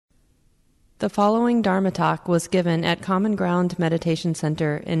The following Dharma talk was given at Common Ground Meditation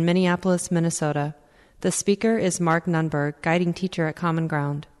Center in Minneapolis, Minnesota. The speaker is Mark Nunberg, guiding teacher at Common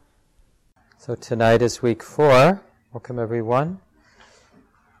Ground. So tonight is week 4. Welcome everyone.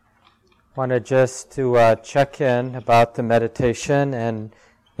 Wanted just to check in about the meditation, and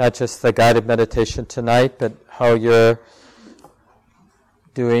not just the guided meditation tonight, but how you're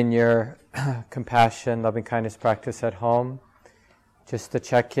doing your compassion, loving kindness practice at home. Just to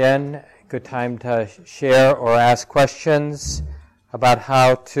check in, good time to share or ask questions about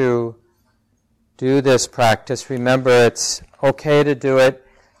how to do this practice. Remember, it's okay to do it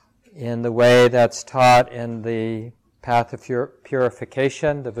in the way that's taught in the path of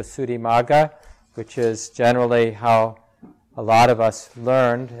purification, the Visuddhimagga, which is generally how a lot of us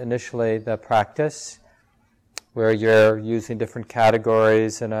learned initially the practice, where you're using different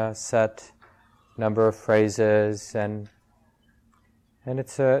categories and a set number of phrases, and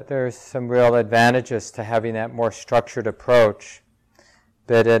there's some real advantages to having that more structured approach.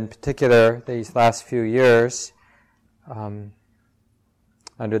 But in particular, these last few years, under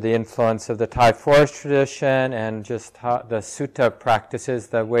the influence of the Thai forest tradition and just how the sutta practices,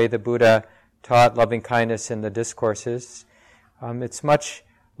 the way the Buddha taught loving kindness in the discourses, it's much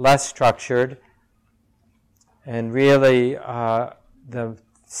less structured. And really, the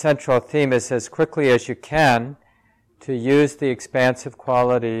central theme is as quickly as you can to use the expansive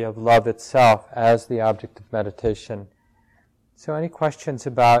quality of love itself as the object of meditation. So any questions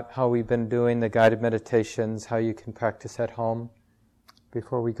about how we've been doing the guided meditations, how you can practice at home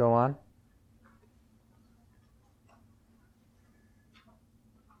before we go on?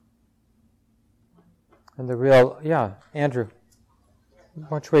 And Andrew, why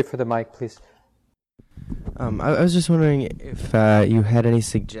don't you wait for the mic, please? I was just wondering if you had any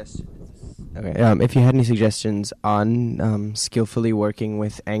suggestions. If you had any suggestions on skillfully working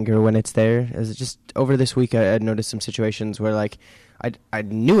with anger when it's there. As just over this week, I noticed some situations where, I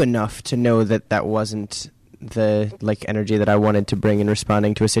knew enough to know that wasn't the energy that I wanted to bring in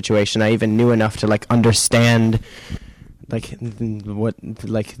responding to a situation. I even knew enough to understand what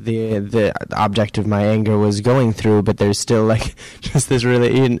the object of my anger was going through, but there's still just this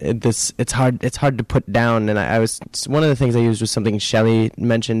really it's hard to put down. And I was, one of the things I used was something Shelley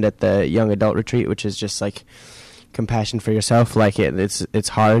mentioned at the young adult retreat, which is just compassion for yourself. It's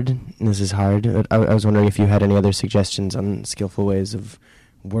hard, and this is hard. I was wondering if you had any other suggestions on skillful ways of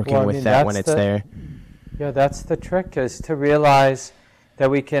working with that when it's there. Yeah, that's the trick, is to realize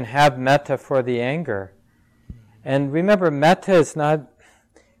that we can have metta for the anger. And remember, metta is not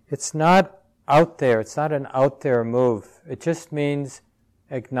out there. It's not an out there move. It just means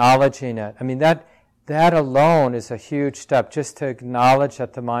acknowledging it. I mean, that alone is a huge step, just to acknowledge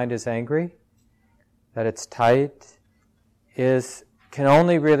that the mind is angry, that it's tight, can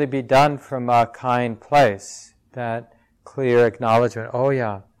only really be done from a kind place. That clear acknowledgement, oh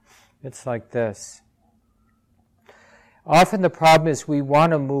yeah, it's like this. Often the problem is we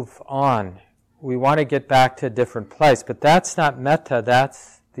want to move on. We want to get back to a different place, but that's not metta,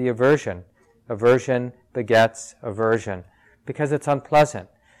 that's the aversion. Aversion begets aversion, because it's unpleasant.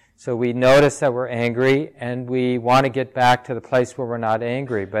 So we notice that we're angry, and we want to get back to the place where we're not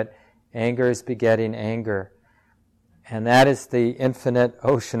angry, but anger is begetting anger. And that is the infinite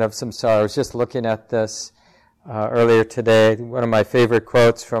ocean of samsara. I was just looking at this earlier today. One of my favorite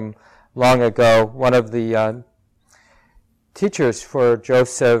quotes from long ago, one of the teachers for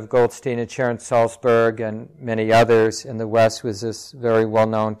Joseph Goldstein and Sharon Salzberg and many others in the West was this very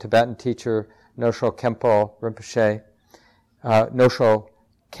well-known Tibetan teacher, Nosho Khenpo Rinpoche. Nosho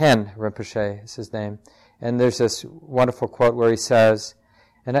Ken Rinpoche is his name. And there's this wonderful quote where he says,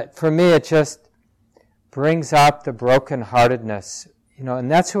 for me it just brings up the brokenheartedness,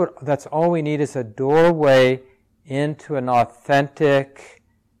 and that's all we need, is a doorway into an authentic,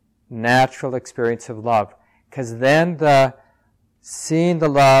 natural experience of love. Because then seeing the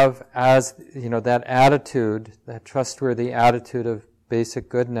love as, that attitude, that trustworthy attitude of basic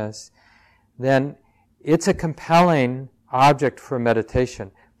goodness, then it's a compelling object for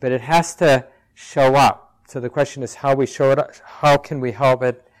meditation. But it has to show up. So the question is how we show it up. How can we help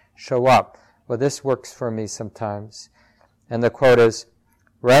it show up? Well, this works for me sometimes. And the quote is,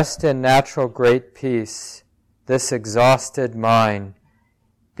 "Rest in natural great peace, this exhausted mind,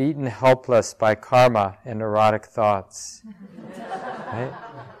 beaten helpless by karma and neurotic thoughts." Right?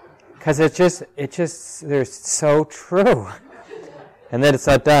 Because they're so true. And then it's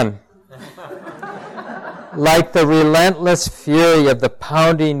not done. Like the relentless fury of the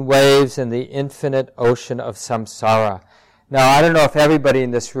pounding waves in the infinite ocean of samsara. Now, I don't know if everybody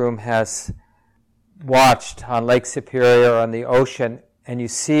in this room has watched on Lake Superior or on the ocean, and you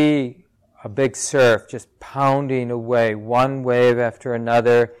see a big surf just pounding away, one wave after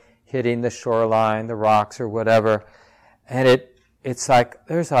another, hitting the shoreline, the rocks or whatever. And it's like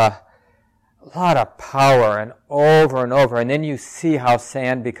there's a lot of power and over, and then you see how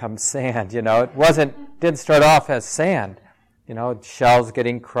sand becomes sand, It didn't start off as sand, shells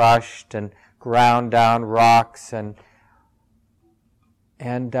getting crushed and ground down rocks and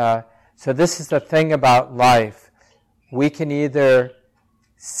so this is the thing about life. We can either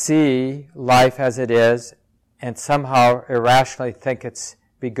see life as it is and somehow irrationally think it's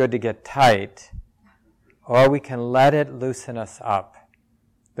be good to get tight, or we can let it loosen us up.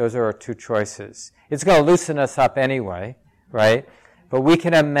 Those are our two choices. It's going to loosen us up anyway, right? But we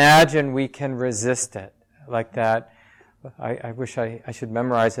can imagine we can resist it like that. I wish I should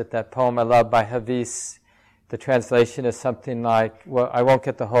memorize it, that poem I love by Hafiz. The translation is something like, well, I won't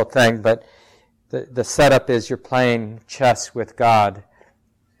get the whole thing, but the setup is you're playing chess with God.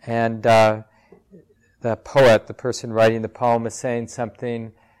 And the poet, the person writing the poem, is saying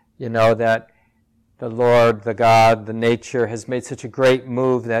something, that the Lord, the God, the nature has made such a great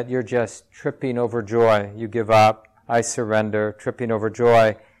move that you're just tripping over joy. You give up, I surrender, tripping over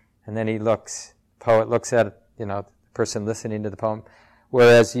joy. And then poet looks at, the person listening to the poem,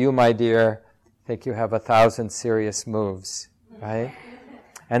 whereas you, my dear, think you have 1,000 serious moves, right?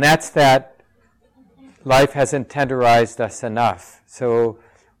 And that's that life hasn't tenderized us enough. So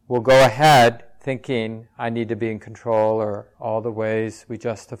we'll go ahead thinking I need to be in control, or all the ways we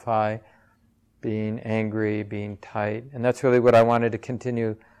justify being angry, being tight. And that's really what I wanted to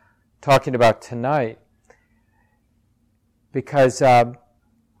continue talking about tonight. Because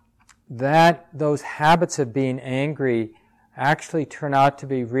those habits of being angry actually turn out to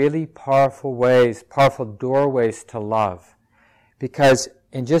be really powerful doorways to love. Because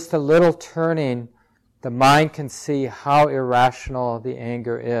in just a little turning, the mind can see how irrational the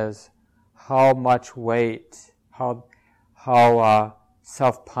anger is, how much weight, how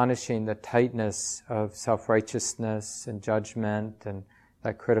self-punishing the tightness of self-righteousness and judgment and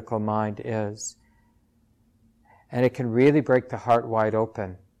that critical mind is. And it can really break the heart wide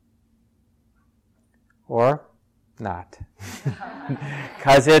open. Or not.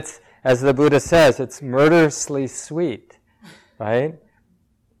 Because it's, as the Buddha says, it's murderously sweet, right?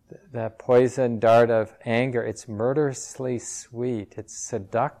 The poison dart of anger, it's murderously sweet. It's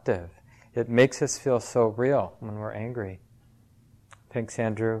seductive. It makes us feel so real when we're angry. Thanks,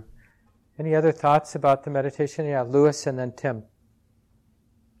 Andrew. Any other thoughts about the meditation? Yeah, Louis and then Tim.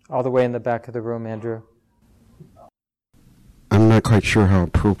 All the way in the back of the room, Andrew. I'm not quite sure how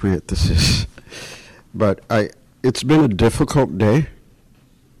appropriate this is, but it's been a difficult day,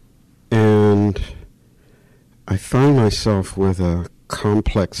 and I find myself with a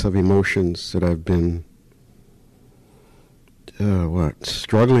complex of emotions that I've been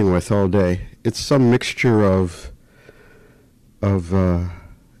struggling with all day. It's some mixture of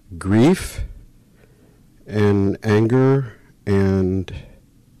grief and anger and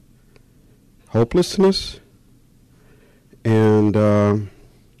hopelessness, and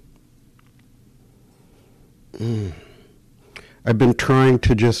I've been trying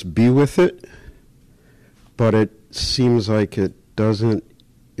to just be with it, but it seems like it doesn't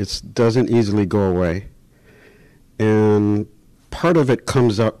easily go away. And part of it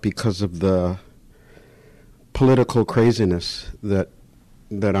comes up because of the political craziness that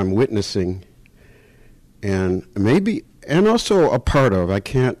I'm witnessing, and also a part of, I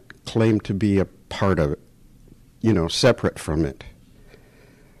can't claim to be a part of it, separate from it.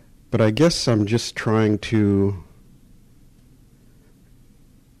 But I guess I'm just trying to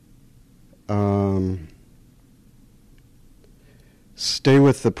stay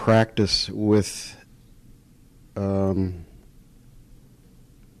with the practice with some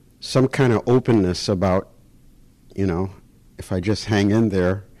kind of openness about, if I just hang in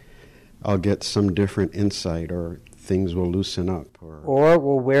there, I'll get some different insight, or things will loosen up. Or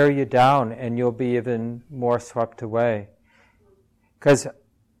will wear you down and you'll be even more swept away. Because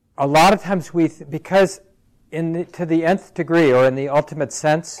a lot of times to the nth degree, or in the ultimate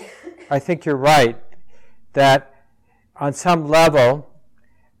sense, I think you're right, that on some level,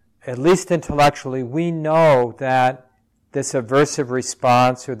 at least intellectually, we know that this aversive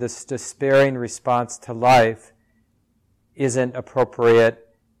response or this despairing response to life isn't appropriate.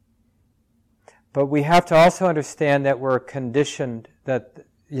 But we have to also understand that we're conditioned, that,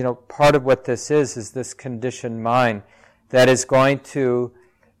 part of what this is this conditioned mind that is going to,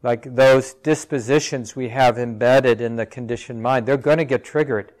 like those dispositions we have embedded in the conditioned mind, they're going to get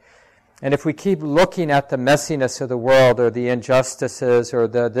triggered. And if we keep looking at the messiness of the world, or the injustices, or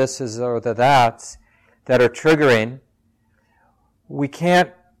the thises or the that's that are triggering, we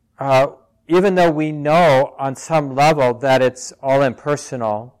can't even though we know on some level that it's all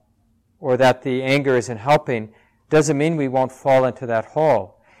impersonal or that the anger isn't helping, doesn't mean we won't fall into that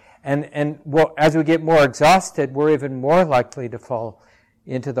hole. And well, as we get more exhausted, we're even more likely to fall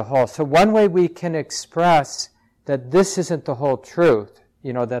into the hole. So one way we can express that this isn't the whole truth,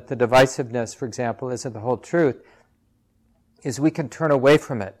 that the divisiveness, for example, isn't the whole truth, is we can turn away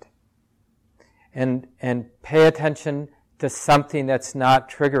from it and pay attention to something that's not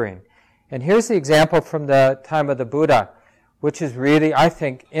triggering. And here's the example from the time of the Buddha, which is really, I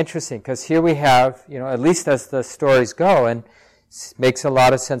think, interesting, because here we have, at least as the stories go, and it makes a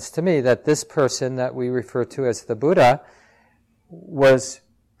lot of sense to me, that this person that we refer to as the Buddha was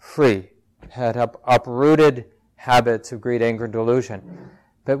free, had uprooted habits of greed, anger, and delusion.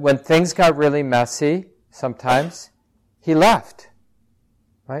 But when things got really messy, sometimes, he left,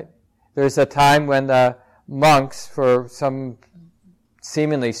 right? There's a time when the monks, for some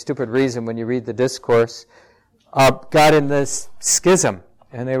seemingly stupid reason when you read the discourse, got in this schism,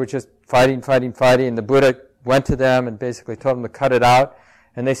 and they were just fighting, and the Buddha went to them and basically told them to cut it out,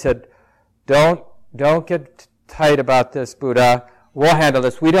 and they said, don't get tight about this, Buddha, we'll handle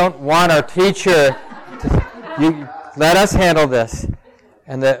this. We don't want our teacher you let us handle this.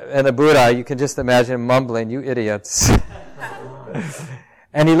 And the Buddha, you can just imagine him mumbling, you idiots.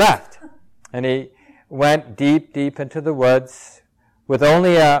 And he left. And he went deep into the woods with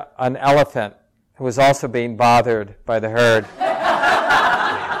only an elephant who was also being bothered by the herd.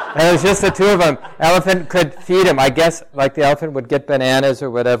 And it was just the two of them. Elephant could feed him. I guess like the elephant would get bananas or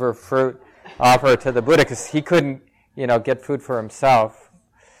whatever fruit offer to the Buddha because he couldn't, get food for himself.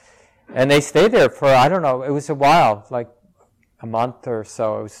 And they stayed there for, I don't know, it was a while, like a month or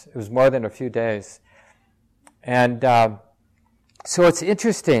so. It was more than a few days. And so it's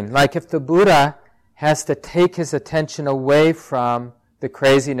interesting, like if the Buddha has to take his attention away from the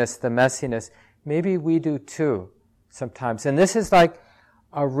craziness, the messiness, maybe we do too sometimes. And this is like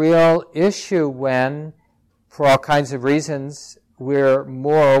a real issue when, for all kinds of reasons, we're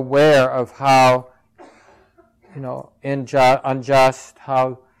more aware of how, unjust,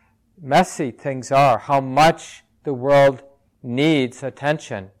 how messy things are, how much the world needs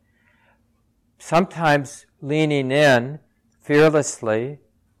attention. Sometimes leaning in fearlessly,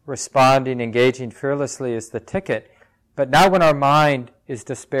 responding, engaging fearlessly is the ticket. But now when our mind is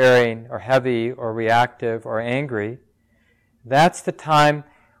despairing or heavy or reactive or angry, that's the time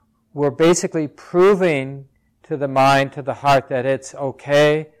we're basically proving to the mind, to the heart, that it's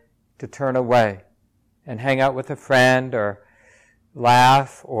okay to turn away and hang out with a friend or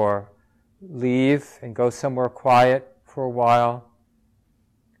laugh or leave and go somewhere quiet for a while.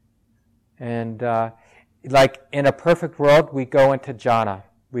 And like in a perfect world, we go into jhana.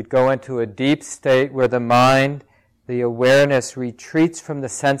 We'd go into a deep state where the mind, the awareness retreats from the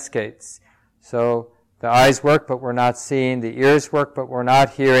sense gates. So the eyes work, but we're not seeing. The ears work, but we're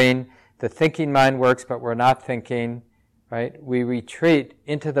not hearing. The thinking mind works, but we're not thinking. Right? We retreat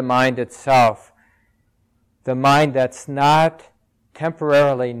into the mind itself. The mind that's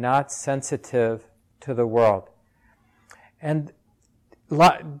temporarily not sensitive to the world. And a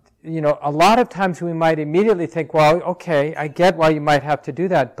lot of times we might immediately think, well, okay, I get why you might have to do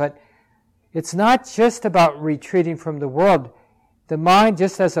that, but it's not just about retreating from the world. The mind,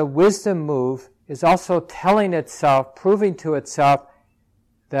 just as a wisdom move, is also telling itself, proving to itself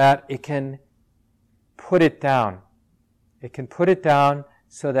that it can put it down. It can put it down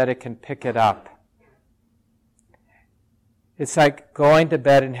so that it can pick it up. It's like going to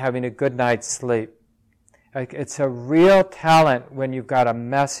bed and having a good night's sleep. Like it's a real talent when you've got a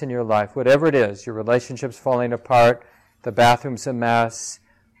mess in your life, whatever it is, your relationship's falling apart, the bathroom's a mess,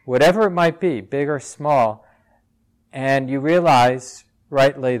 whatever it might be, big or small, and you realize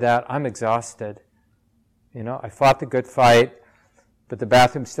rightly that I'm exhausted. I fought the good fight, but the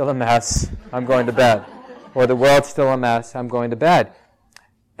bathroom's still a mess, I'm going to bed. Or the world's still a mess, I'm going to bed.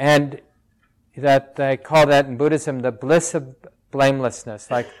 And that they call that in Buddhism the bliss of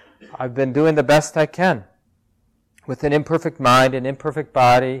blamelessness. Like, I've been doing the best I can with an imperfect mind, an imperfect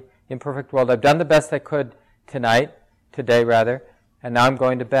body, imperfect world. I've done the best I could today, and now I'm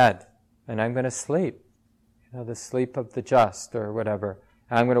going to bed, and I'm going to sleep. The sleep of the just, or whatever.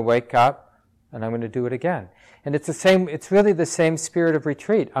 And I'm going to wake up, and I'm going to do it again. And it's really the same spirit of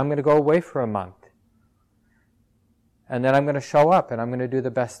retreat. I'm going to go away for a month. And then I'm going to show up, and I'm going to do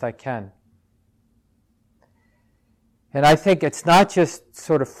the best I can. And I think it's not just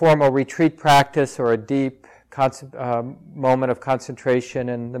sort of formal retreat practice or a deep moment of concentration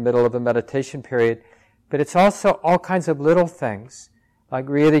in the middle of a meditation period, but it's also all kinds of little things, like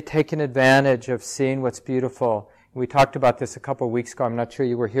really taking advantage of seeing what's beautiful. We talked about this a couple of weeks ago. I'm not sure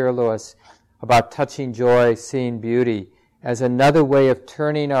you were here, Louis, about touching joy, seeing beauty, as another way of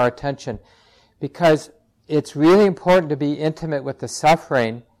turning our attention. Because it's really important to be intimate with the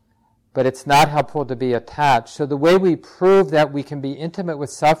suffering, but it's not helpful to be attached. So the way we prove that we can be intimate with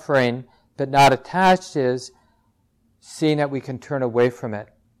suffering but not attached is seeing that we can turn away from it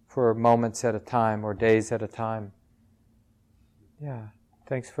for moments at a time or days at a time. Yeah,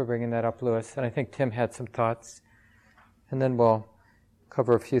 thanks for bringing that up, Louis. And I think Tim had some thoughts. And then we'll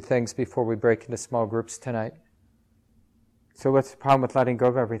cover a few things before we break into small groups tonight. So what's the problem with letting go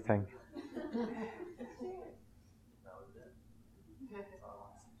of everything?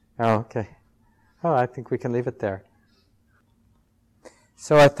 Oh, okay. Oh, I think we can leave it there.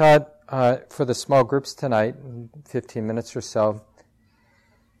 So I thought for the small groups tonight, 15 minutes or so,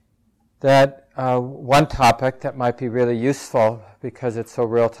 that one topic that might be really useful because it's so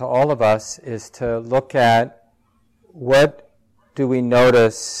real to all of us is to look at what do we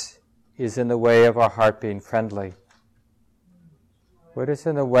notice is in the way of our heart being friendly. What is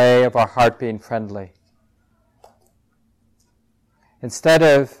in the way of our heart being friendly? Instead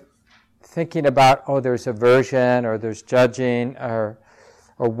of thinking about, oh, there's aversion or there's judging or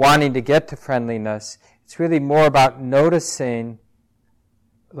wanting to get to friendliness, it's really more about noticing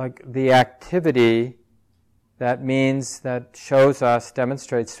like the activity that means, that shows us,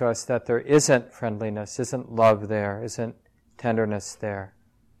 demonstrates to us that there isn't friendliness, isn't love there, isn't tenderness there.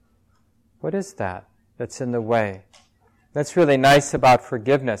 What is that that's in the way? That's really nice about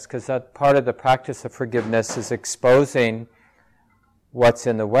forgiveness, because that part of the practice of forgiveness is exposing what's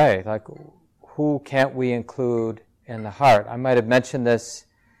in the way. Like, who can't we include in the heart? I might have mentioned this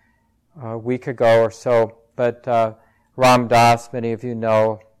a week ago or so, but Ram Dass, many of you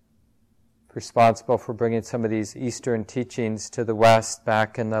know, responsible for bringing some of these Eastern teachings to the West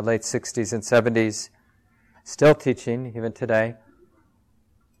back in the late 60s and 70s, still teaching even today,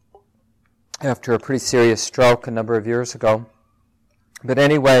 after a pretty serious stroke a number of years ago. But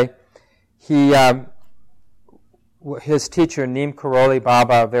anyway, his teacher, Neem Karoli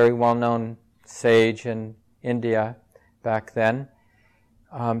Baba, a very well-known sage in India back then,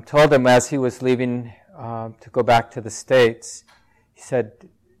 told him as he was leaving to go back to the States, he said,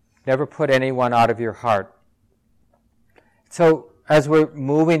 never put anyone out of your heart. So as we're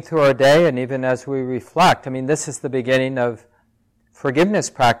moving through our day and even as we reflect, I mean, this is the beginning of forgiveness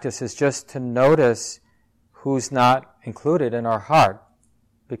practice, is just to notice who's not included in our heart,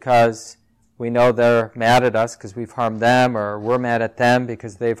 because we know they're mad at us because we've harmed them, or we're mad at them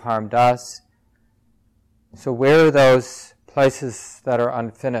because they've harmed us. So where are those places that are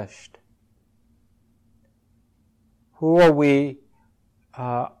unfinished? Who are we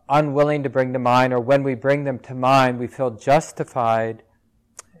unwilling to bring to mind, or when we bring them to mind, we feel justified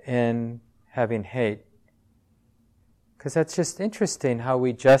in having hate? Because that's just interesting how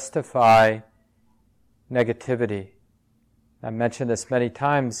we justify negativity. I mentioned this many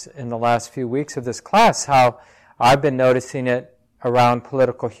times in the last few weeks of this class, how I've been noticing it around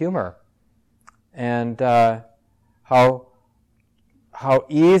political humor, and how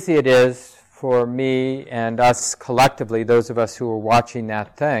easy it is for me and us collectively, those of us who are watching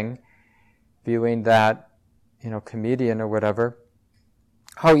that thing, viewing that, comedian or whatever,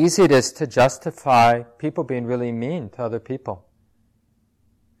 how easy it is to justify people being really mean to other people,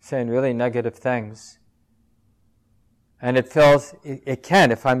 saying really negative things. And it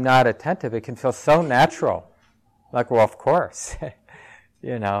can, if I'm not attentive, it can feel so natural. Like, well, of course,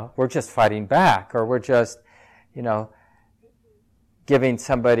 we're just fighting back, or we're just, giving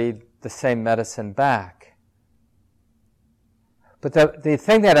somebody the same medicine back. But the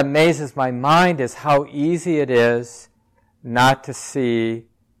thing that amazes my mind is how easy it is not to see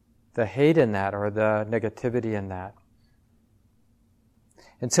the hate in that or the negativity in that.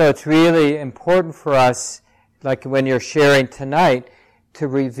 And so it's really important for us, like when you're sharing tonight, to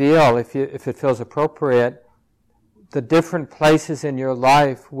reveal, if it feels appropriate, the different places in your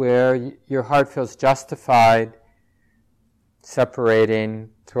life where your heart feels justified separating,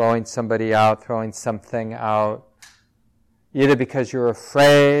 throwing somebody out, throwing something out, either because you're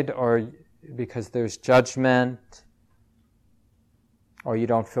afraid or because there's judgment, or you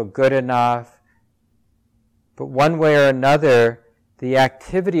don't feel good enough. But one way or another, the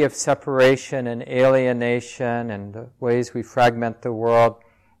activity of separation and alienation and the ways we fragment the world,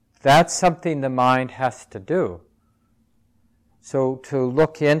 that's something the mind has to do. So to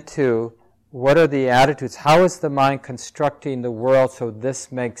look into what are the attitudes, how is the mind constructing the world so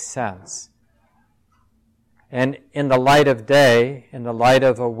this makes sense? And in the light of day, in the light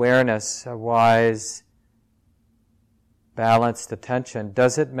of awareness, a wise, balanced attention,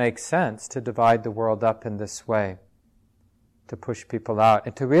 does it make sense to divide the world up in this way? to push people out.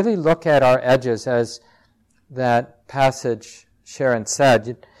 And to really look at our edges, as that passage Sharon said,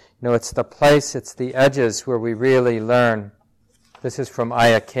 you know, it's the place, it's the edges where we really learn. This is from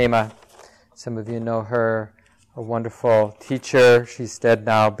Aya Kema. Some of you know her, a wonderful teacher. She's dead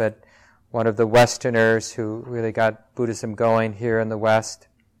now, but one of the Westerners who really got Buddhism going here in the West.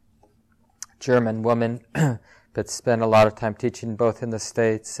 German woman, but spent a lot of time teaching both in the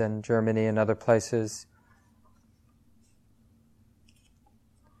States and Germany and other places.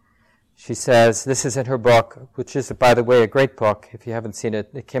 She says, this is in her book, which is, by the way, a great book. If you haven't seen it,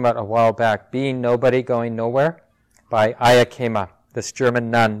 it came out a while back, Being Nobody, Going Nowhere, by Aya Kema, this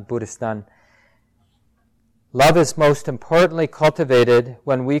German nun, Buddhist nun. Love is most importantly cultivated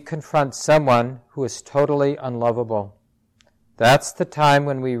when we confront someone who is totally unlovable. That's the time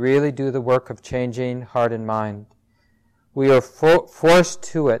when we really do the work of changing heart and mind. We are forced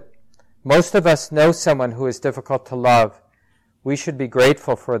to it. Most of us know someone who is difficult to love. We should be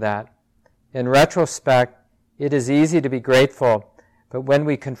grateful for that. In retrospect, it is easy to be grateful, but when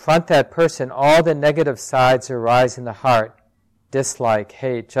we confront that person, all the negative sides arise in the heart. Dislike,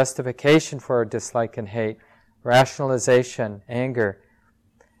 hate, justification for our dislike and hate, rationalization, anger.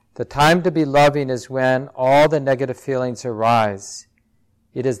 The time to be loving is when all the negative feelings arise.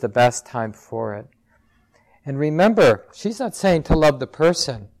 It is the best time for it. And remember, she's not saying to love the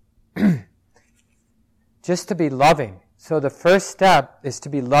person, just to be loving. So the first step is to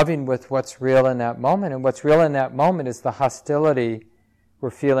be loving with what's real in that moment. And what's real in that moment is the hostility we're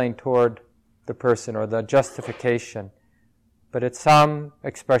feeling toward the person, or the justification. But it's some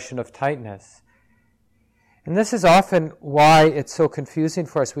expression of tightness. And this is often why it's so confusing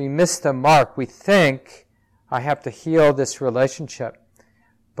for us. We miss the mark. We think, I have to heal this relationship.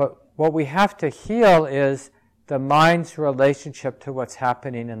 But what we have to heal is the mind's relationship to what's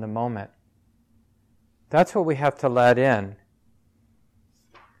happening in the moment. That's what we have to let in.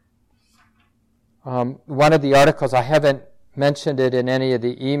 One of the articles, I haven't mentioned it in any of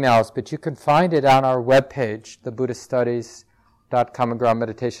the emails, but you can find it on our webpage,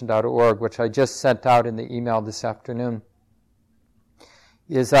 thebuddhiststudies.commongroundmeditation.org, which I just sent out in the email this afternoon,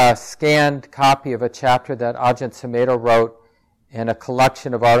 is a scanned copy of a chapter that Ajahn Sumedho wrote in a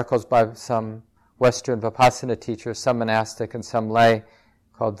collection of articles by some Western Vipassana teachers, some monastic and some lay,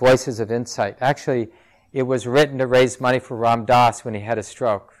 called Voices of Insight. Actually, it was written to raise money for Ram Dass when he had a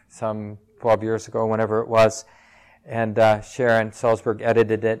stroke, some 12 years ago, whenever it was. And Sharon Salzberg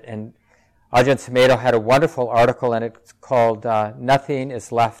edited it. And Ajahn Sumedho had a wonderful article, and it's called Nothing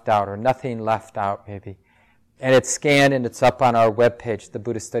is Left Out, or Nothing Left Out, maybe. And it's scanned, and it's up on our webpage, the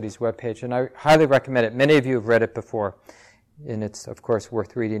Buddhist Studies webpage. And I highly recommend it. Many of you have read it before, and it's, of course,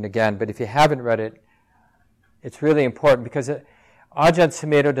 worth reading again. But if you haven't read it, it's really important, because Ajahn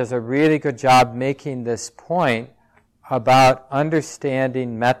Sumedho does a really good job making this point about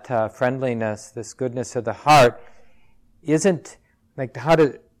understanding metta, friendliness, this goodness of the heart, isn't like how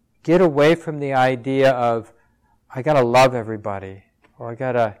to get away from the idea of, I gotta love everybody, or I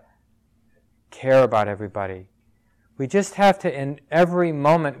gotta care about everybody. We just have to, in every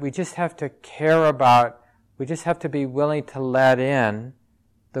moment, we just have to care about, we just have to be willing to let in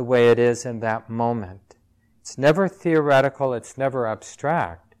the way it is in that moment. It's never theoretical, it's never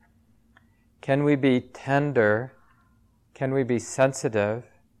abstract. Can we be tender? Can we be sensitive?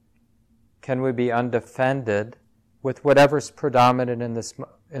 Can we be undefended with whatever's predominant in this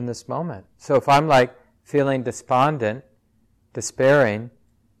moment? So if I'm like feeling despondent, despairing,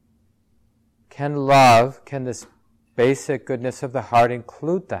 can this basic goodness of the heart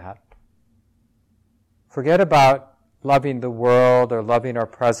include that? Forget about loving the world, or loving our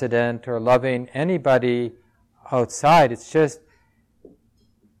president, or loving anybody outside. It's just,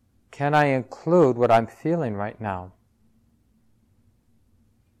 can I include what I'm feeling right now?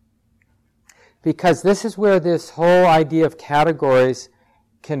 Because this is where this whole idea of categories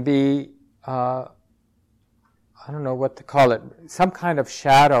can be, I don't know what to call it, some kind of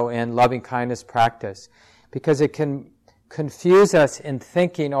shadow in loving kindness practice. Because it can confuse us in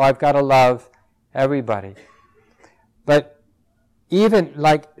thinking, oh, I've got to love everybody. But even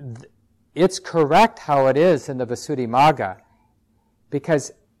like, it's correct how it is in the Visuddhimagga,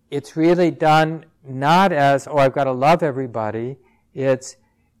 because it's really done not as, oh, I've got to love everybody. It's,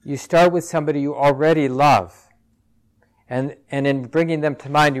 you start with somebody you already love. And in bringing them to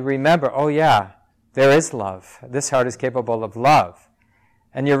mind, you remember, oh yeah, there is love. This heart is capable of love.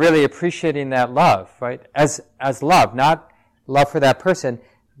 And you're really appreciating that love, right? As love, not love for that person.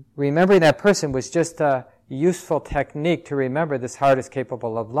 Remembering that person was just a useful technique to remember this heart is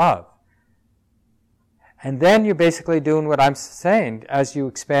capable of love. And then you're basically doing what I'm saying as you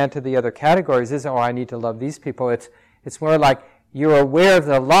expand to the other categories. Isn't, oh, I need to love these people. It's It's more like you're aware of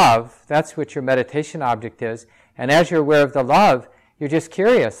the love. That's what your meditation object is. And as you're aware of the love, you're just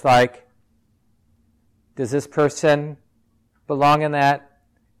curious, like, does this person belong in that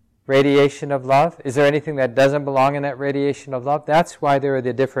radiation of love? Is there anything that doesn't belong in that radiation of love? That's why there are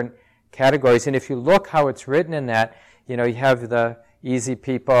the different categories. And if you look how it's written in that, you have the easy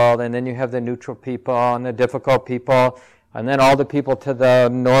people, and then you have the neutral people, and the difficult people, and then all the people to the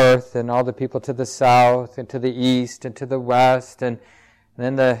north, and all the people to the south, and to the east, and to the west, and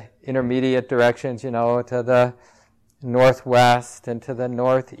then the intermediate directions, to the northwest, and to the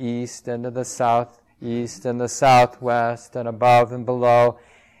northeast, and to the southeast, and the southwest, and above and below.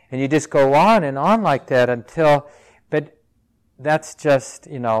 And you just go on and on like that but that's just,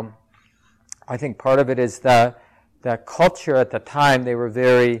 I think part of it is the culture at the time. They were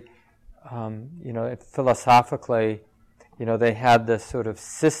very, philosophically, they had this sort of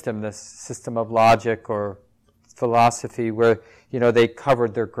system of logic or philosophy where, they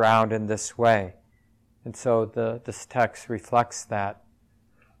covered their ground in this way. And so this text reflects that.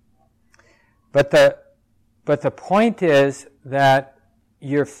 But the point is that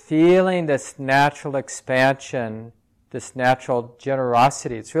you're feeling this natural expansion, this natural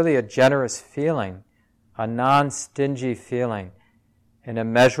generosity. It's really a generous feeling, a non-stingy feeling, an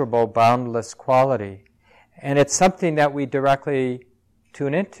immeasurable, boundless quality. And it's something that we directly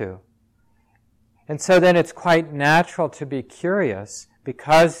tune into. And so then it's quite natural to be curious,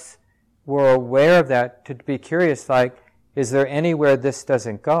 because we're aware of that, to be curious, like, is there anywhere this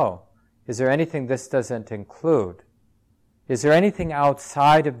doesn't go? Is there anything this doesn't include? Is there anything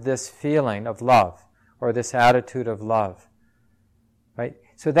outside of this feeling of love or this attitude of love? Right?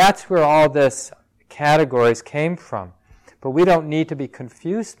 So that's where all this categories came from. But we don't need to be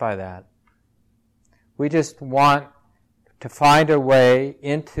confused by that. We just want to find a way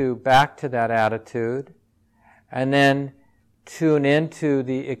back to that attitude, and then tune into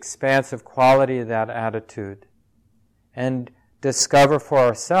the expansive quality of that attitude, and discover for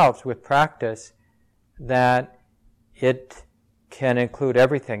ourselves with practice that it can include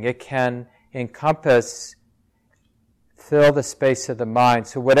everything. It can encompass, fill the space of the mind.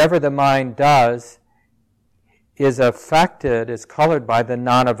 So whatever the mind does is colored by the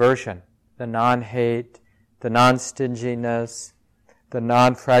non-aversion, the non-hate, the non-stinginess, the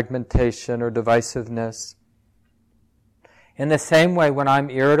non-fragmentation or divisiveness. In the same way, when I'm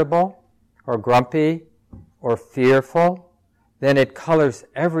irritable or grumpy or fearful, then it colors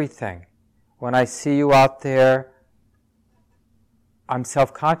everything. When I see you out there, I'm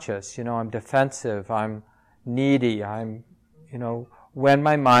self-conscious, I'm defensive, I'm needy, when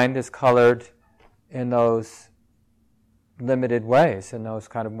my mind is colored in those limited ways, in those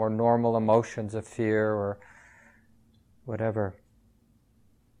kind of more normal emotions of fear or whatever.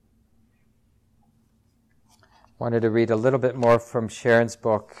 Wanted to read a little bit more from Sharon's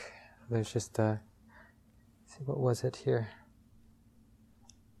book. There's just what was it here?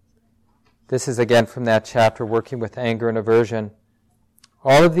 This is again from that chapter, Working with Anger and Aversion.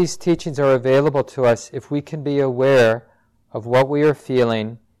 All of these teachings are available to us if we can be aware of what we are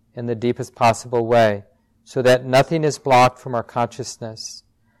feeling in the deepest possible way, so that nothing is blocked from our consciousness.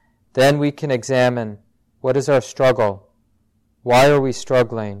 Then we can examine, what is our struggle? Why are we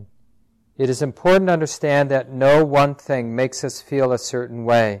struggling? It is important to understand that no one thing makes us feel a certain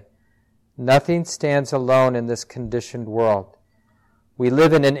way. Nothing stands alone in this conditioned world. We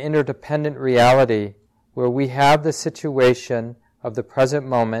live in an interdependent reality where we have the situation of the present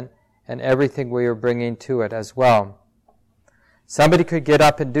moment and everything we are bringing to it as well. Somebody could get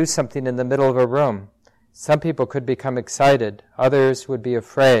up and do something in the middle of a room. Some people could become excited. Others would be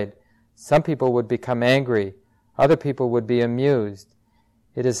afraid. Some people would become angry. Other people would be amused.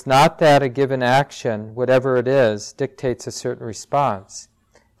 It is not that a given action, whatever it is, dictates a certain response.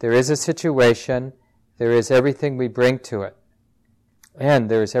 There is a situation, there is everything we bring to it. And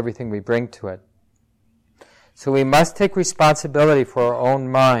there is everything we bring to it. So we must take responsibility for our own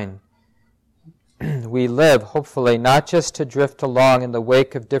mind. We live, hopefully, not just to drift along in the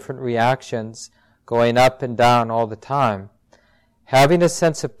wake of different reactions, going up and down all the time. Having a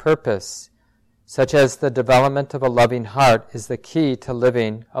sense of purpose, such as the development of a loving heart, is the key to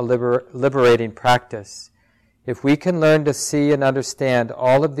living a liberating practice. If we can learn to see and understand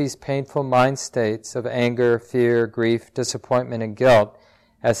all of these painful mind states of anger, fear, grief, disappointment, and guilt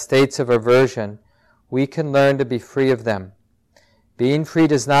as states of aversion, we can learn to be free of them. Being free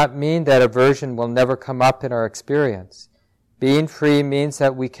does not mean that aversion will never come up in our experience. Being free means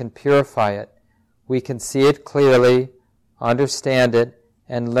that we can purify it. We can see it clearly, understand it,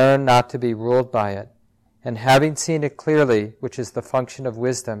 and learn not to be ruled by it. And having seen it clearly, which is the function of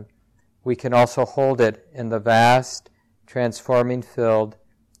wisdom, we can also hold it in the vast, transforming field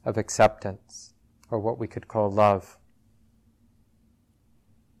of acceptance, or what we could call love.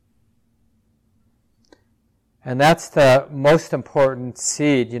 And that's the most important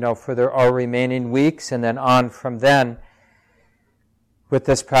seed, for our remaining weeks, and then on from then, with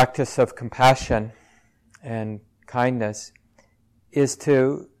this practice of compassion and kindness, is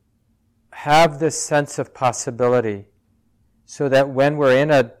to have this sense of possibility, so that when we're in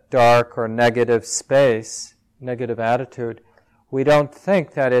a dark or negative space, negative attitude, we don't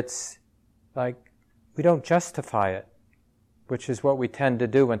think that it's like, we don't justify it, which is what we tend to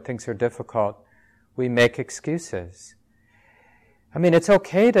do when things are difficult. We make excuses. I mean, it's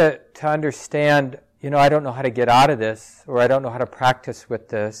okay to understand, I don't know how to get out of this, or I don't know how to practice with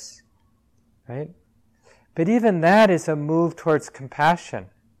this, right? But even that is a move towards compassion,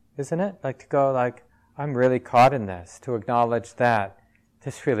 isn't it? Like to go like, I'm really caught in this, to acknowledge that.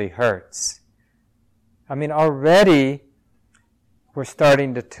 This really hurts. I mean, already we're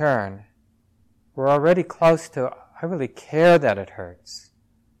starting to turn. We're already close to, I really care that it hurts.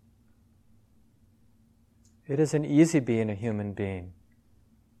 It isn't easy being a human being.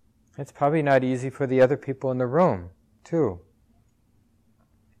 It's probably not easy for the other people in the room, too.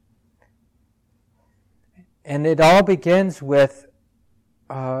 And it all begins with,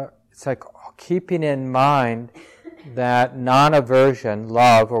 it's like keeping in mind that non-aversion,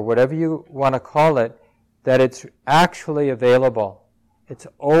 love, or whatever you want to call it, that it's actually available. It's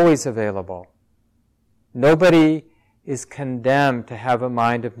always available. Nobody is condemned to have a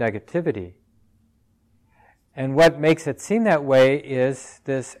mind of negativity. And what makes it seem that way is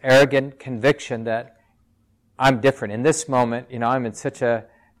this arrogant conviction that I'm different. In this moment, I'm in such a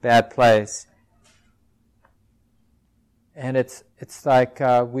bad place. And it's like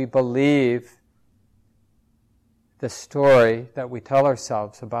we believe the story that we tell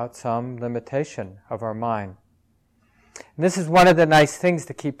ourselves about some limitation of our mind. And this is one of the nice things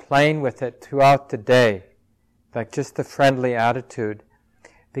to keep playing with it throughout the day, like just the friendly attitude.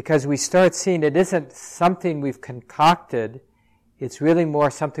 Because we start seeing it isn't something we've concocted, it's really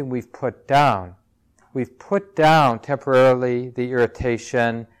more something we've put down. We've put down temporarily the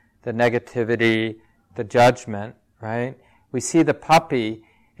irritation, the negativity, the judgment, right? We see the puppy.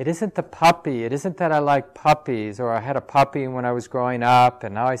 It isn't the puppy. It isn't that I like puppies, or I had a puppy when I was growing up,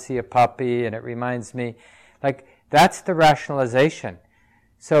 and now I see a puppy, and it reminds me. Like, that's the rationalization.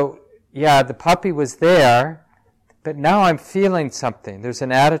 So, yeah, the puppy was there, but now I'm feeling something. There's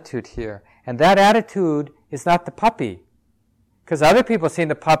an attitude here. And that attitude is not the puppy. Because other people seeing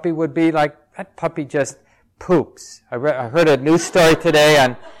the puppy would be like, that puppy just poops. I heard a news story today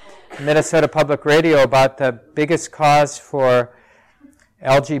on Minnesota Public Radio about the biggest cause for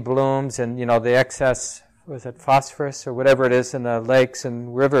algae blooms and, the excess, was it phosphorus or whatever it is in the lakes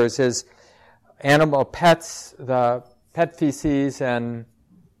and rivers is animal pets, the pet feces and...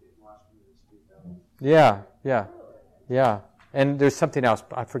 Yeah. And there's something else,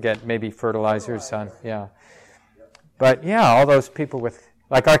 I forget, maybe fertilizers on, yeah. But yeah, all those people with,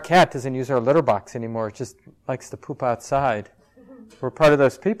 like our cat doesn't use our litter box anymore, it just likes to poop outside. We're part of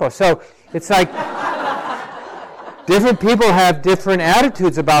those people. So it's like, different people have different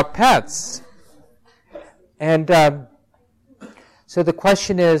attitudes about pets. And so the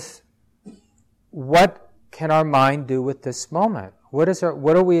question is, what can our mind do with this moment? What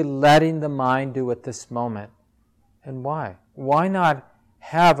are we letting the mind do with this moment? And why? Why not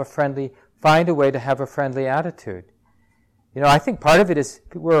find a way to have a friendly attitude? I think part of it is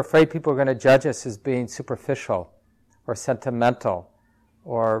we're afraid people are going to judge us as being superficial or sentimental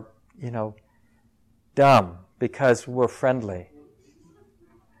or, dumb because we're friendly.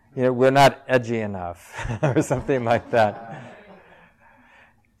 We're not edgy enough or something like that.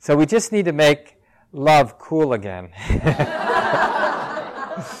 So we just need to make love cool again.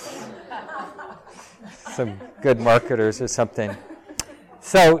 Some good marketers or something.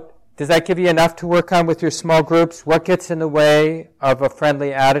 So, does that give you enough to work on with your small groups? What gets in the way of a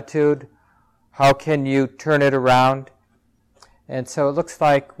friendly attitude? How can you turn it around? And so it looks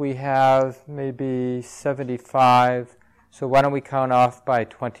like we have maybe 75. So why don't we count off by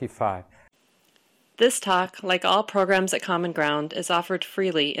 25? This talk, like all programs at Common Ground, is offered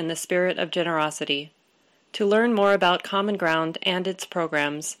freely in the spirit of generosity. To learn more about Common Ground and its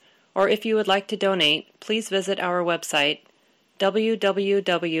programs, or if you would like to donate, please visit our website,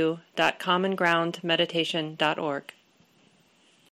 www.commongroundmeditation.org.